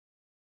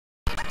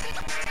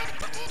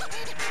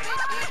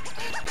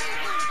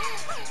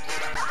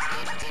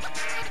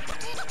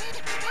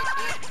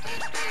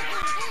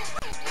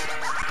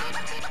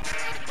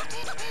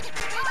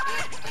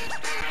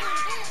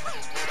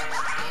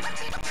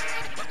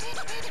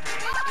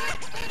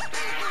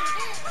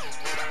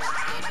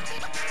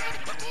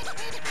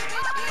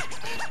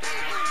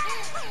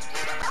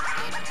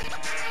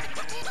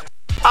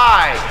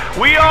Alright,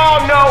 we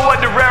all know what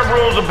the Red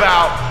Room's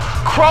about.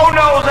 Crow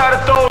knows how to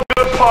throw a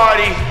good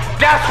party.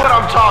 That's what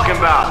I'm talking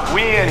about.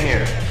 We in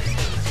here.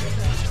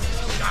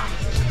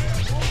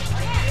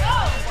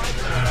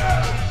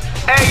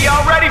 Hey,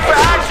 y'all ready for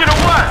action or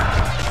what?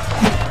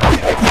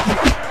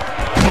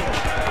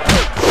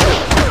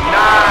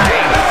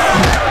 Nice.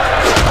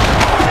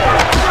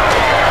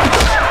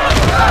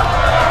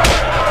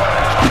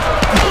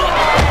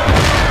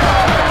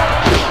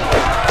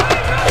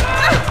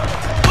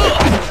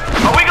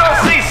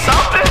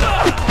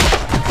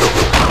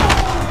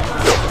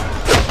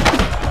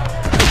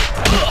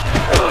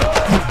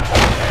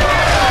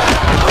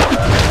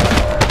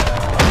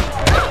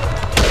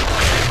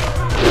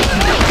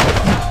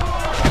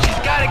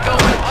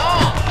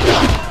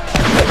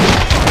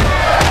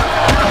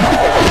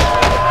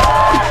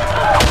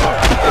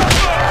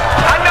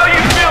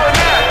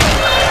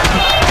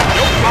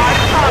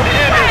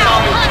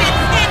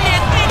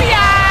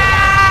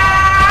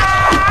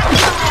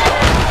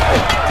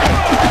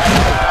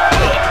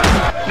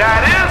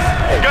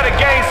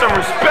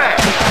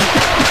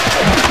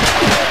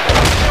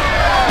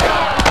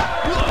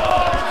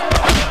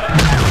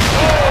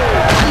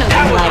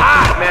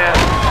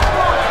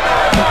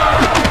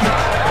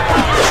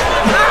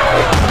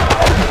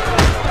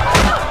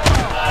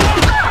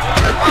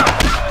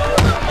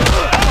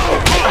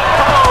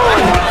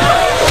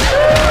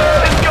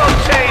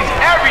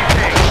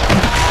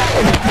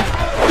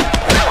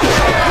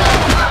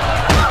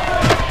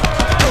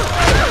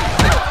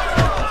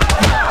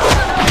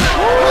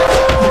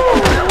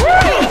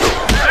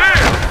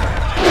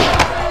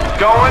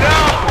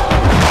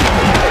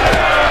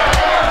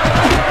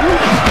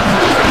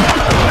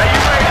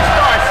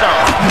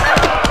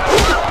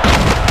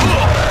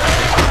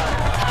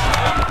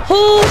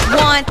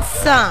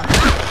 Some.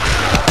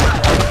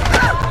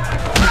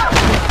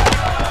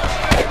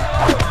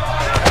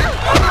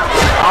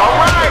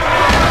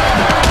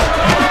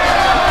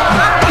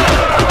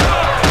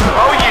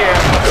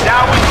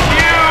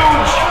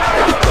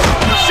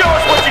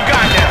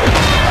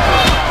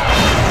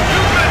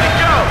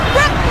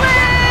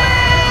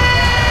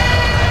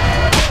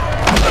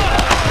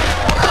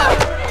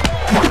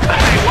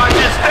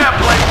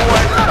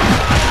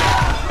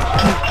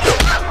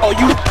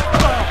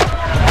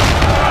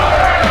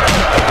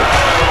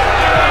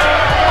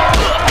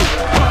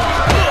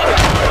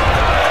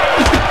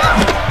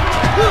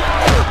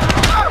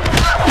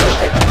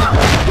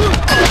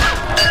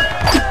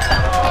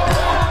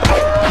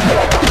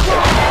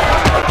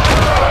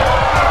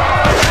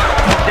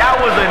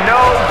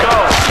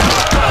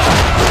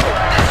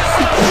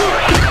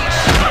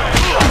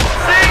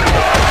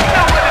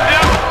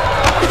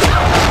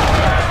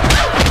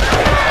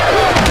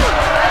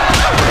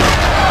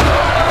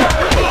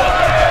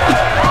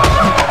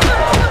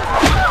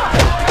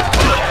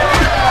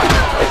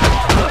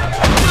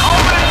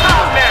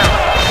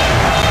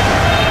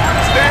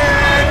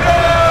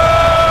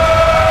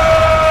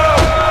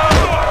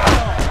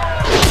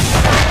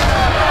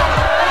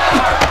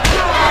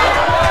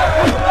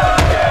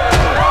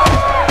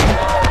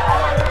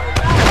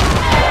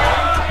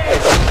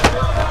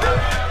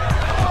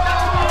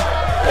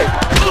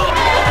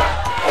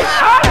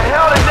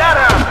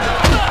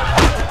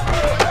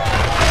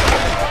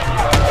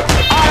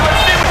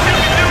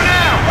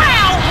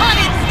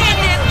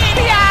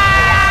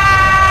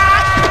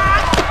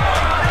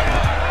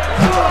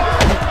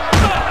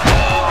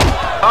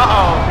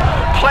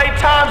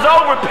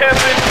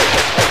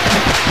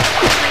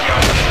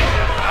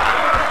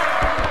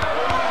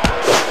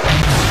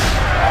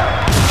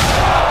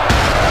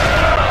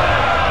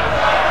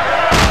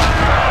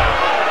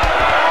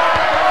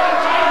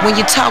 When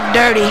you talk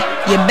dirty,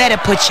 you better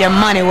put your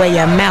money where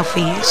your mouth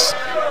is.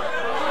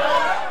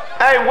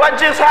 Hey, what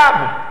just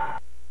happened?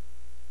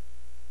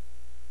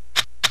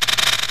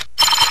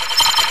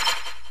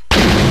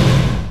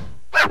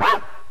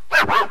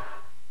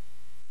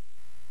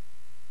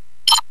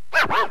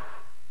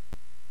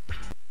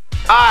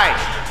 Alright,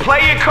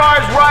 play your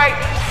cards right,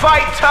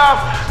 fight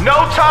tough,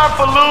 no time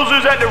for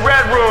losers at the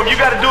Red Room. You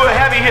gotta do it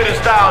heavy hitter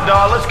style,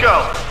 dawg. Let's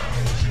go.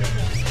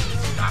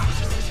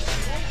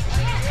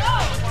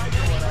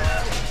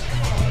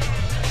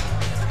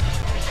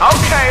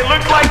 Okay,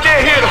 looks like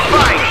they're here to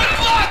fight.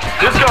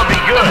 This is gonna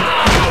be good.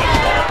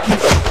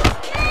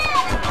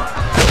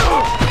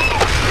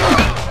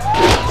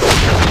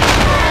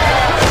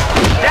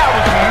 That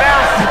was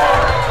massive.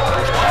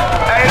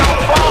 Hey,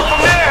 don't fall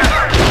from there.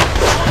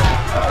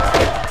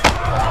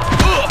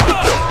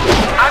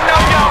 I know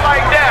y'all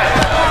like that.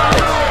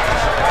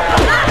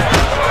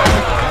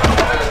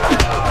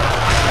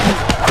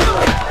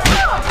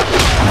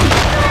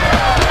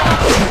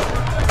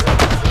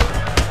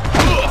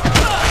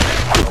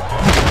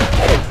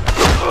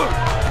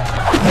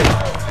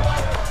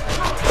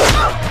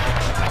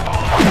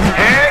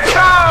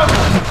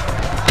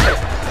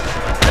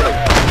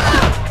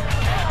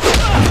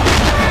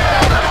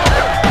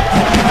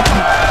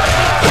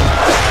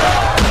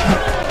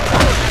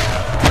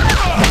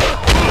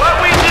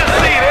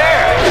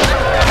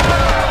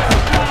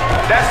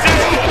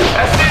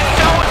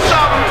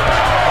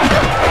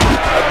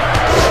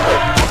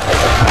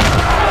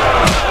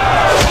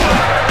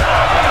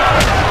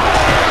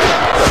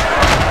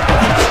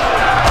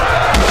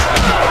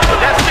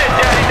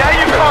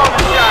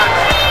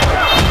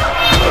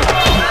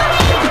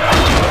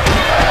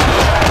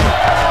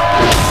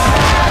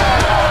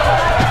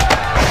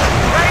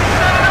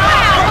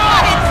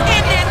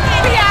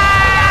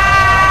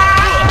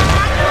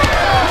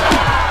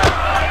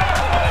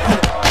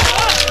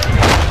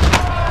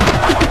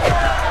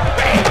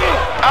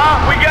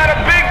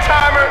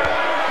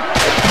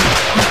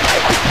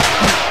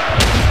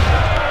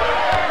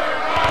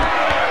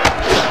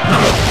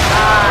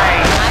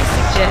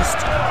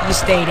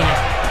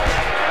 devastating.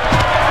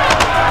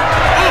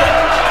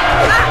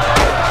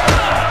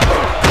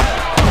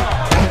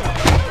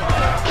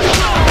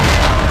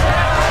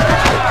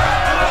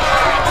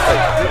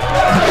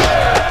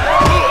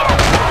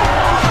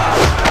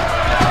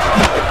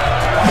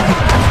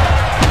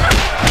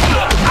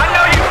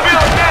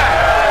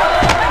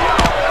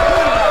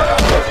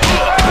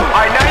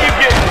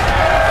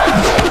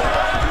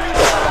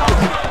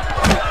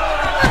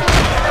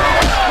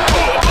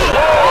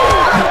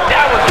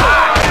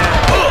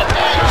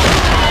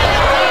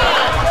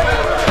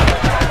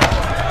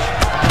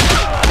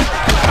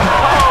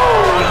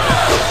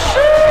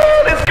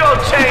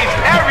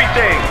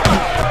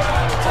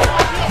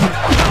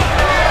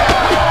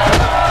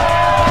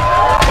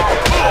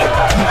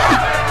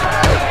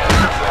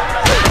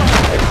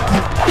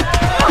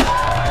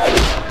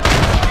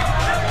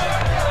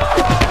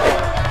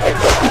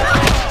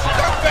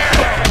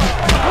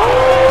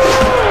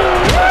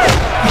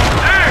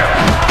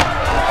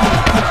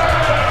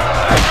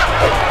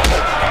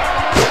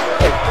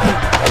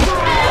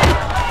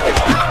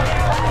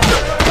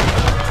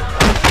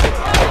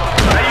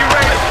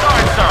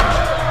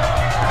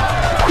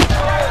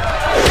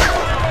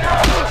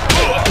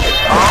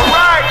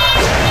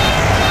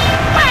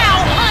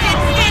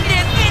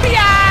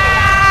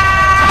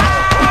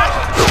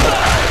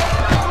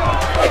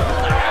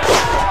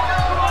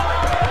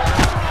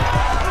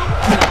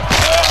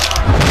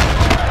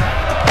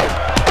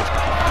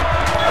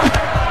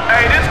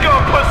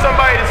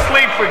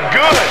 For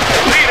good.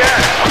 See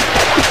that?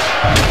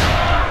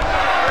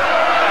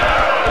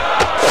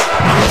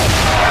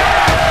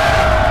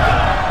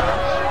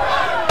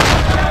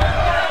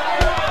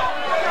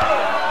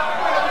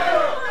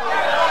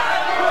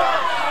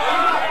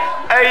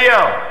 Hey yo,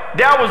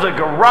 that was a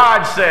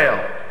garage sale.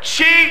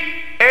 Cheap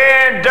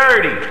and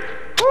dirty.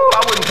 Woo,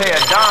 I wouldn't pay a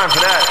dime for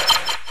that.